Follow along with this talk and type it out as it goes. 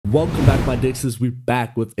Welcome back, my Dixers. We're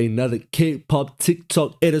back with another K-pop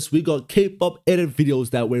TikTok edits. We got K-pop edit videos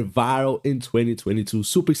that went viral in 2022.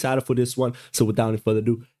 Super excited for this one. So without any further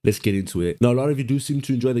ado, let's get into it. Now, a lot of you do seem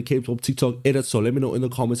to enjoy the K-pop TikTok edits, so let me know in the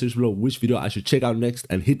comment section below which video I should check out next,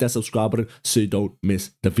 and hit that subscribe button so you don't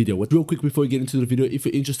miss the video. Real quick before we get into the video, if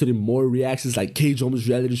you're interested in more reactions like K-dramas,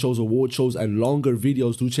 reality shows, award shows, and longer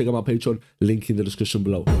videos, do check out my Patreon, link in the description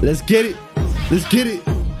below. Let's get it. Let's get it.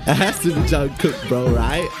 It has to be Jungkook, bro,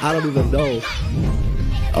 right? I don't even know.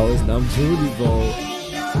 Oh, it's Namjoon, bro.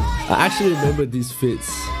 I actually remember these fits.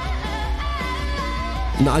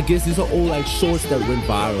 Now, I guess these are all like shorts that went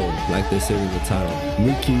viral, like they say in the title.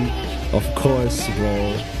 Mickey, of course,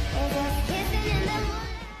 bro.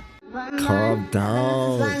 Calm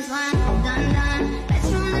down.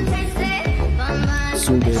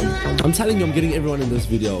 I'm telling you, I'm getting everyone in this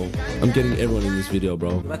video. I'm getting everyone in this video,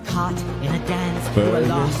 bro. We're caught in a dance. We're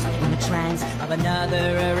lost in the trance of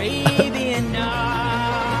another Arabian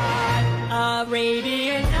night.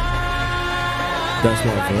 Arabian night. That's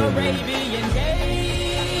not fair, man.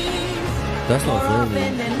 That's not fair,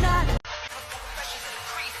 man.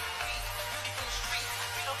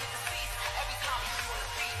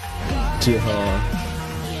 Jiha.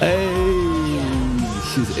 Hey,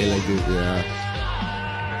 she's elegant, yeah.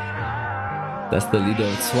 That's the leader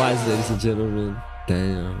of Twice, ladies and gentlemen.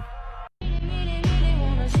 Damn.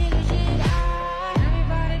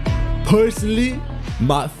 Personally,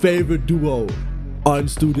 my favorite duo on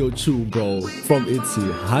Studio Tune, bro, from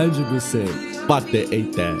ITZY, 100%. Fuck, they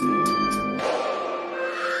ate that.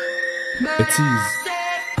 ITZY.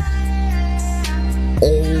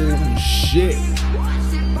 Oh shit.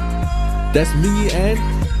 That's me and.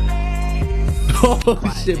 Oh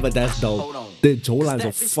shit, but that's dope. The jawlines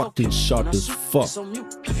are fucking sharp as fuck.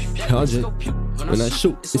 100. When I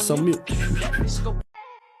shoot, it's on mute.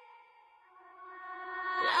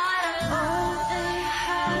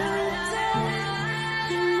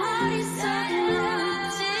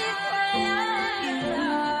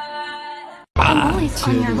 I'm always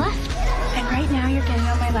on your left, and right now you're getting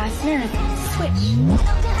on my last nerve. Switch.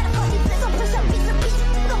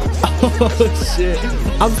 Oh shit.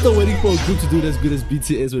 I'm still waiting for a group to do it as good as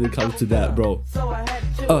BTS when it comes to that, bro.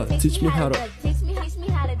 Teach me how to.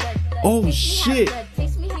 Oh shit.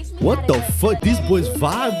 What the fuck? These boys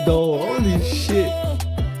vibe though. Holy shit.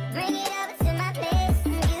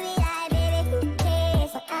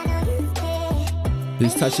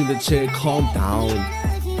 He's touching the chair. Calm down.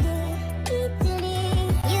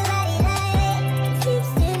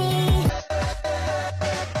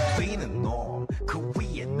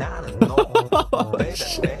 Oh,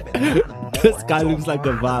 this guy looks like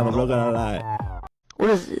a vibe, I'm not gonna lie. What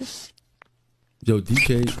is this? Yo,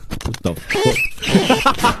 DK, what the fuck?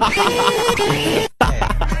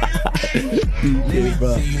 DK,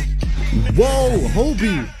 bro. Whoa,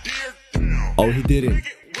 Hobie. Oh, he didn't.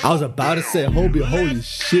 I was about to say Hobie, holy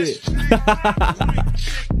shit.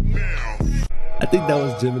 I think that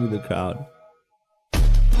was Jimin in the crowd.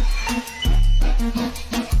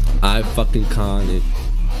 I fucking can't it.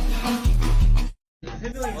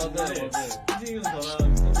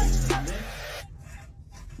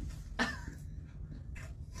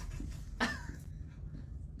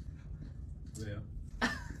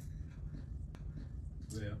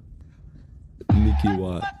 Nikki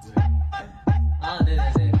what?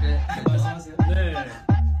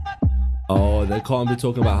 Oh, they can't be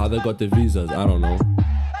talking about how they got the visas. I don't know.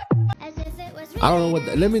 I don't know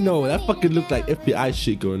what. Let me know. That fucking looked like FBI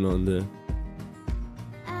shit going on there.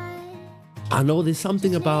 I know there's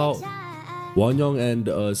something about Wonyoung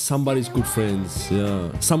and somebody's good friends.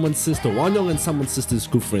 Yeah, someone's sister. Wonyoung and someone's sister's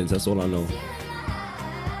good friends. That's all I know.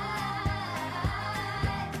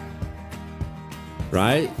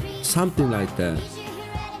 Right? Something like that.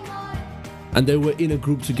 And they were in a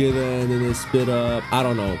group together and then they split up. I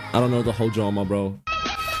don't know. I don't know the whole drama, bro.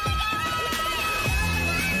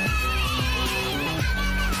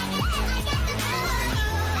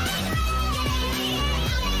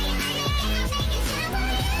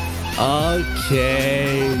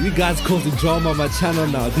 Okay, you guys causing drama on my channel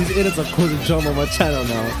now. These edits are causing drama on my channel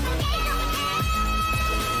now.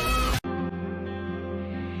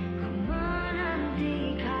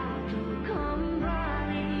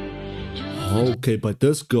 Okay, but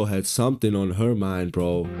this girl had something on her mind,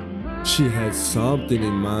 bro. She had something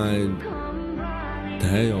in mind.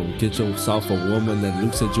 Damn, get yourself a woman that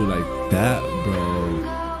looks at you like that, bro.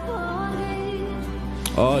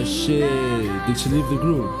 Oh shit, did she leave the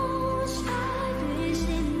group?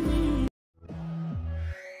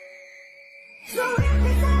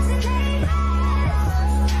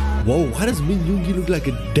 Whoa, why does Min Yoongi look like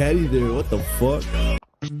a daddy there? What the fuck?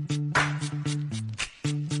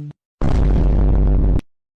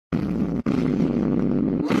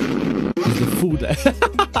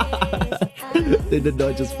 Wait, the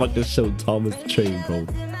dog just fucking showed Thomas Train, bro.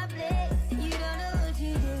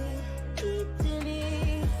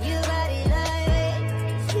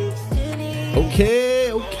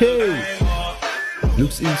 Okay, okay.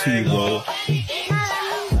 Looks into you, bro.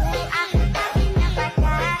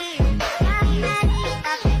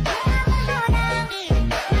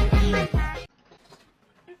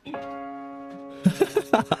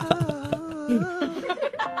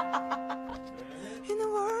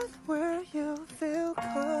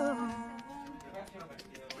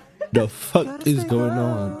 The fuck is going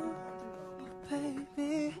on?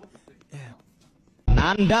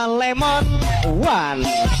 Nanda Lemon, 1, 2,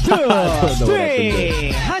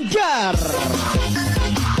 3, hajar.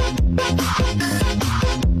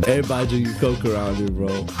 Everybody drinking coke around here,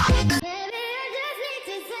 bro.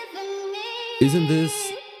 Isn't this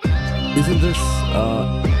is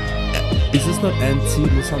this not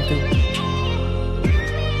Antine or something?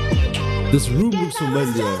 This room looks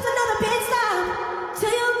familiar.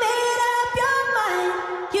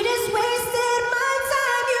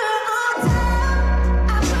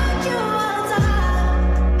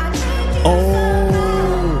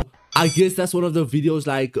 Oh, I guess that's one of the videos,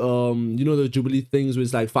 like you know, the Jubilee things where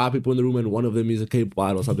it's like 5 people in the room and one of them is a Kpop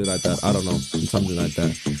idol or something like that. I don't know, something like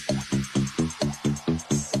that.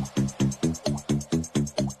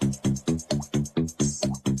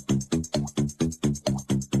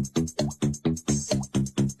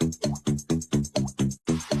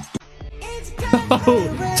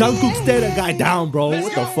 Jungkook stare that guy down, bro.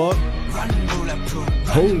 What the fuck?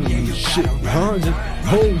 Holy shit,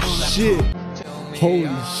 holy shit, holy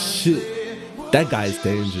shit. That guy is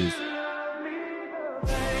dangerous.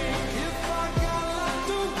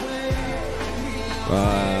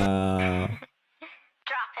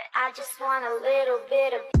 I just want a little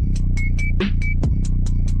bit of.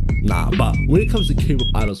 Nah, but when it comes to K-pop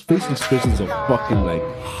idols, facial expressions are fucking like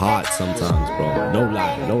hot sometimes, bro. No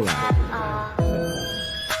lie, no lie.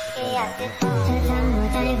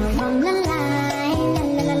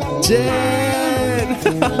 Jen!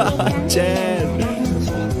 Jen!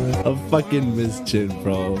 I fucking miss Jin,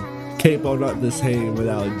 bro. K-pop not the same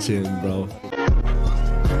without Jin, bro.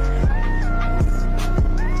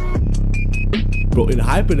 Bro, and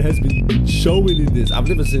Hyper has been showing in this. I've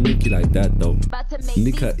never seen Nicki like that though.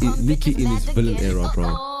 Nicki in his villain era,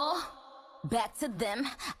 bro. Back to them.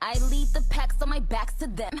 I lead the packs on my backs to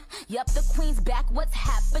them. Yup, the queen's back. What's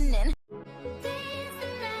happening?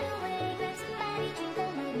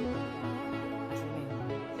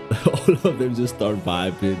 All of them just start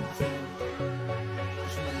vibing.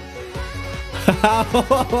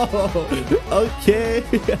 Okay.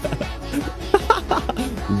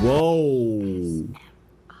 Whoa.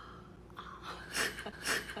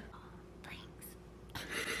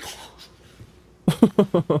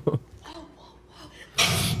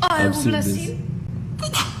 Oh, bless you.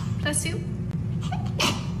 Bless you.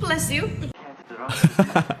 Bless you.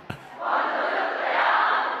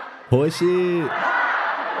 Oh shit.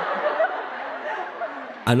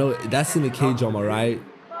 I know that's in the K-drama, right?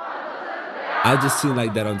 I just seen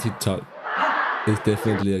like that on TikTok. It's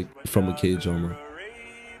definitely like from a K-drama.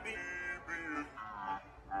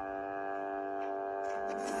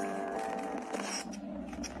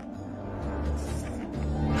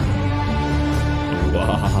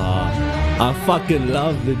 Wow. I fucking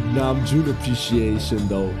love the Namjoon appreciation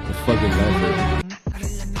though. I fucking love it.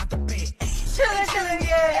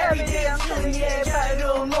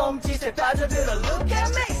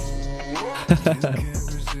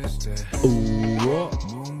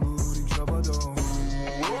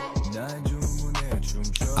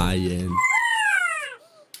 Ian.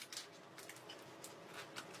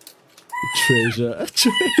 Treasure.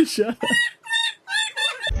 Treasure.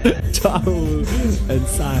 Taru and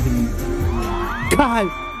Sahi.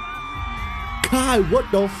 Kai, what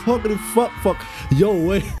the fuck? Yo,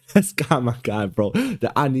 wait, that's Kai, my guy, bro.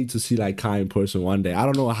 That I need to see like Kai in person one day. I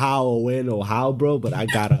don't know how or when or how, bro, but I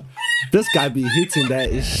gotta. This guy be hitting that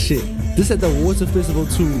is shit. This at the water festival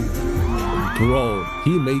too, bro.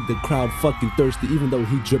 He made the crowd fucking thirsty, even though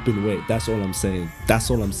he dripping wet. That's all I'm saying. That's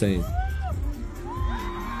all I'm saying.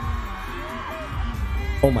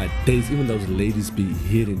 Oh my days, even those ladies be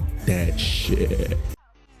hitting that shit.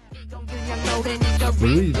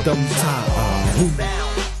 Rhythm time,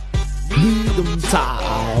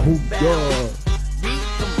 yeah.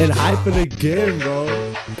 And hyping again, bro.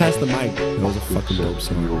 Pass the mic. That was a fucking dope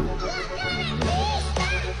song.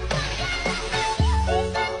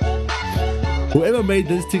 Whoever made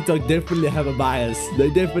this TikTok definitely have a bias. They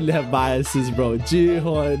definitely have biases, bro.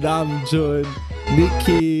 Jihoon, Namjoon,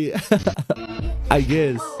 Nicki. I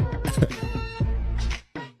guess.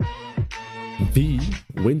 V P,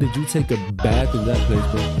 when did you take a bath in that place,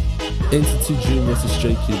 bro? Entity Dream vs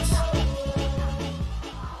Stray Kids.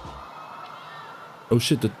 Oh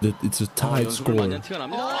shit, it's a tied score. Oh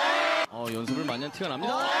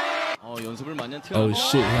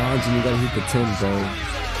shit, Hanjin, you gotta hit the 10, bro.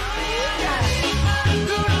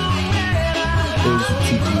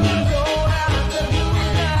 Entity Dream.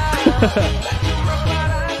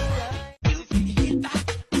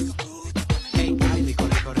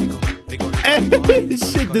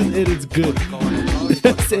 Shit, this edit's good.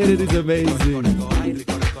 This edit is amazing.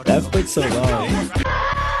 That fits so long.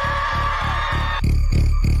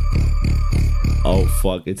 Oh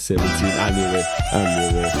fuck, it's 17. I knew it. I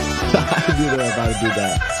knew it. I knew they were about to do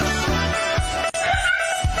that.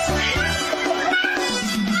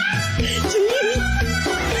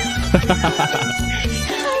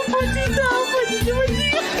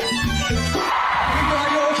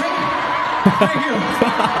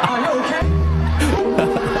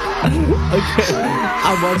 Okay,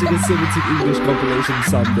 I'm watching a 17 English compilation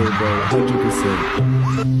someday, bro.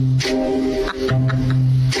 100%.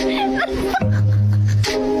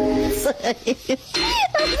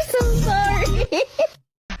 I'm so sorry.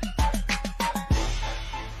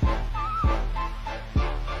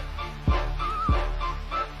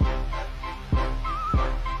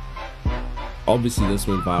 Obviously, this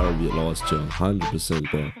went viral via lost chill. 100%,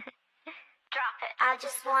 bro. Drop it. I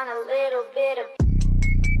just want a little bit of.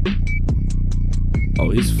 Oh,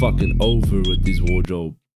 he's fucking over with this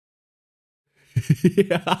wardrobe.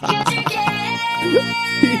 Yeah.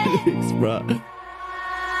 Felix, bro.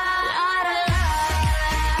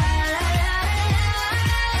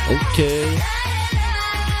 Okay.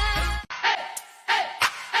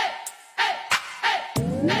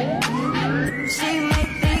 She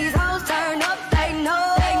make these hoes turn up, they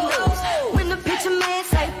know. When the picture man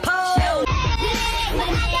say pose.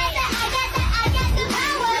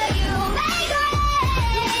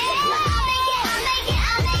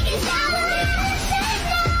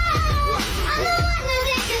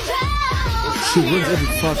 She wins every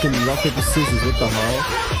fucking rock, paper, scissors. What the hell?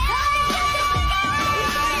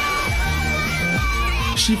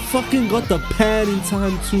 She fucking got the pan in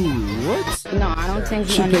time too. What? No, I don't think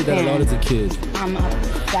you She played that a lot as a kid. I'm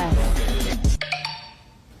obsessed.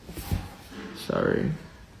 Sorry.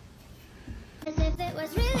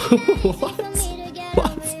 What?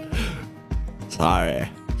 What? Sorry.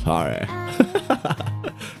 Sorry.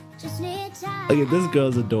 Okay, this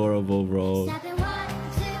girl's adorable, bro.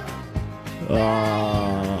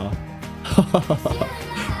 Ah.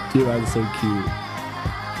 Kira's so cute.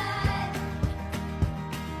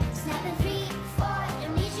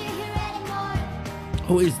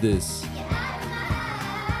 Who is this?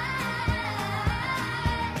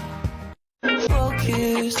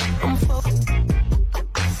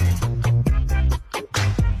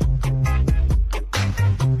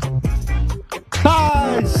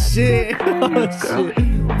 Ah, shit. Oh, shit.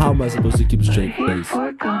 How am I supposed to keep a straight face?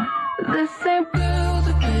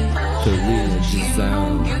 Korean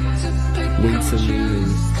design. Wait a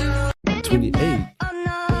minute. 28.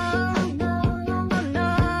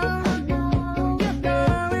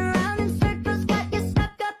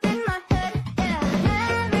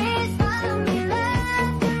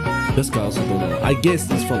 This guy also don't know. I guess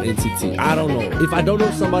he's from NCT. I don't know. If I don't know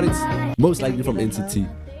somebody, it's most likely from NCT.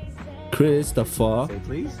 Christopher.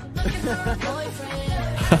 Please.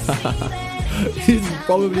 He's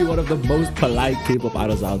probably one of the most polite K-pop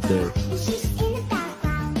idols out there.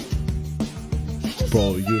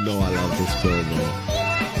 Bro, you know I love this girl,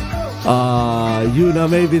 bro. You know,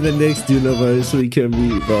 maybe the next universe we can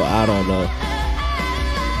meet, bro. I don't know.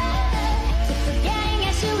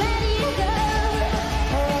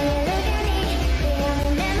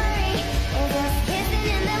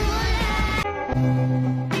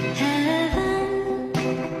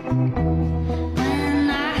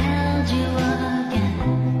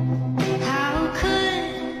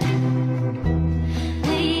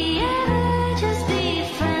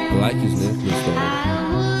 I like his necklace though.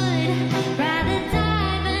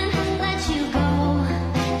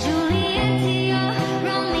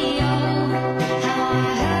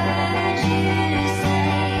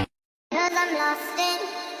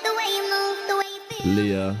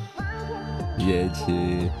 Leah,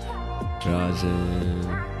 Yeji, Rajan,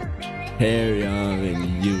 Taeryong, and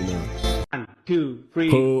Yuna. 1, 2, 3,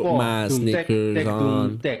 Put 4. my sneakers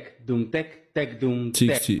on.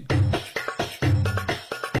 TXT.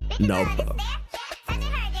 No, bro.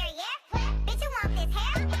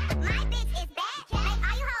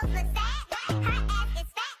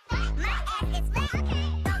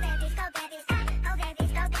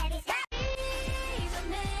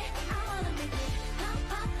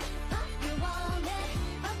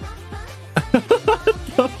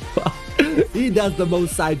 He does the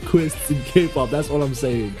most side quests in K-pop. That's all I'm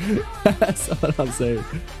saying. That's all I'm saying.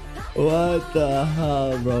 What the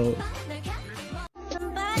hell, bro?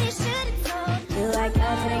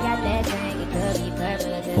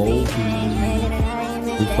 Holy,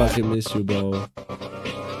 we fucking miss you, bro.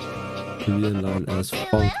 Korean line as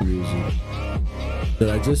funk music. Did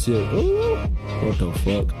I just hear? Ooh, what the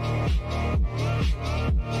fuck?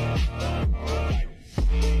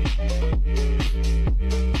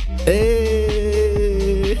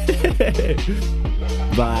 Hey,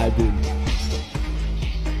 vibing.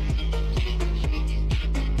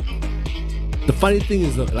 The funny thing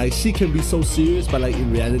is, like, she can be so serious, but like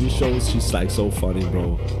in reality shows, she's like so funny,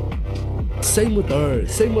 bro. Same with her.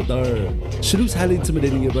 Same with her. She looks highly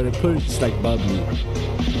intimidating, but in person, she's like bubbly.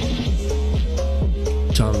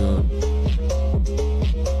 Chang'eon.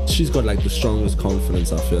 She's got like the strongest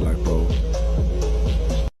confidence, I feel like, bro.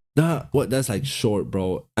 That's like short,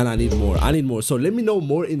 bro, and I need more. So let me know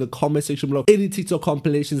more in the comment section below. Any TikTok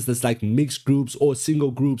compilations that's like mixed groups or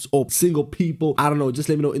single groups or single people, I don't know, just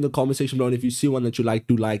let me know in the comment section below. And if you see one that you like,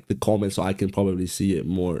 do like the comment so I can probably see it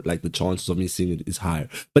more, like the chances of me seeing it is higher.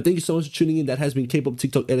 But thank you so much for tuning in. That has been K-pop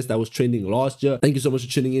TikTok edits that was trending last year. Thank you so much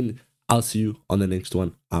for tuning in. I'll see you on the next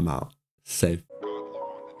one. I'm out. Safe.